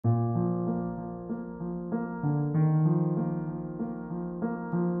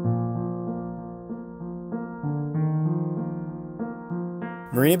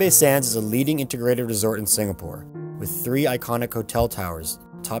Marina Bay Sands is a leading integrated resort in Singapore, with 3 iconic hotel towers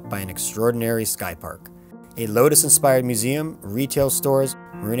topped by an extraordinary sky park. A Lotus-inspired museum, retail stores,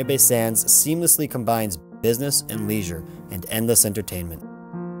 Marina Bay Sands seamlessly combines business and leisure and endless entertainment.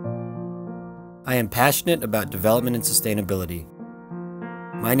 I am passionate about development and sustainability.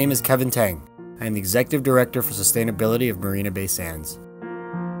 My name is Kevin Tang. I am the Executive Director for Sustainability of Marina Bay Sands.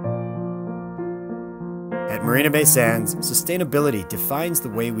 At Marina Bay Sands, sustainability defines the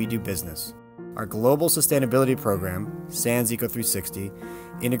way we do business. Our global sustainability program, Sands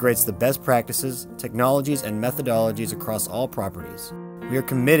Eco360, integrates the best practices, technologies, and methodologies across all properties. We are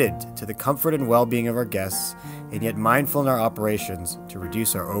committed to the comfort and well-being of our guests, and yet mindful in our operations to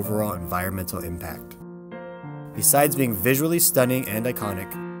reduce our overall environmental impact. Besides being visually stunning and iconic,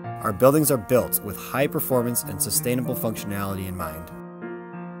 our buildings are built with high performance and sustainable functionality in mind.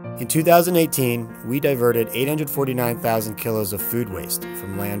 In 2018, we diverted 849,000 kilos of food waste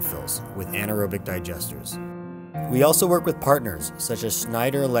from landfills with anaerobic digesters. We also work with partners such as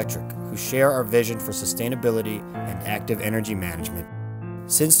Schneider Electric, who share our vision for sustainability and active energy management.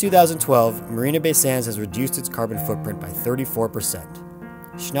 Since 2012, Marina Bay Sands has reduced its carbon footprint by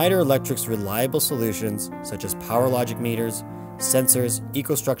 34%. Schneider Electric's reliable solutions, such as power logic meters, sensors,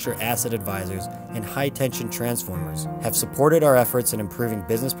 EcoStruxure asset advisors, and high-tension transformers have supported our efforts in improving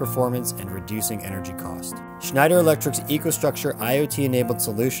business performance and reducing energy cost. Schneider Electric's EcoStruxure IoT-enabled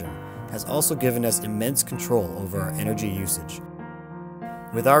solution has also given us immense control over our energy usage.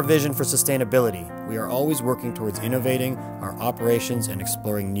 With our vision for sustainability, we are always working towards innovating our operations and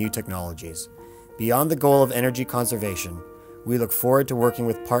exploring new technologies. Beyond the goal of energy conservation, we look forward to working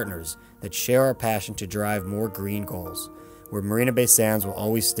with partners that share our passion to drive more green goals, where Marina Bay Sands will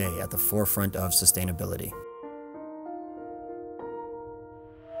always stay at the forefront of sustainability.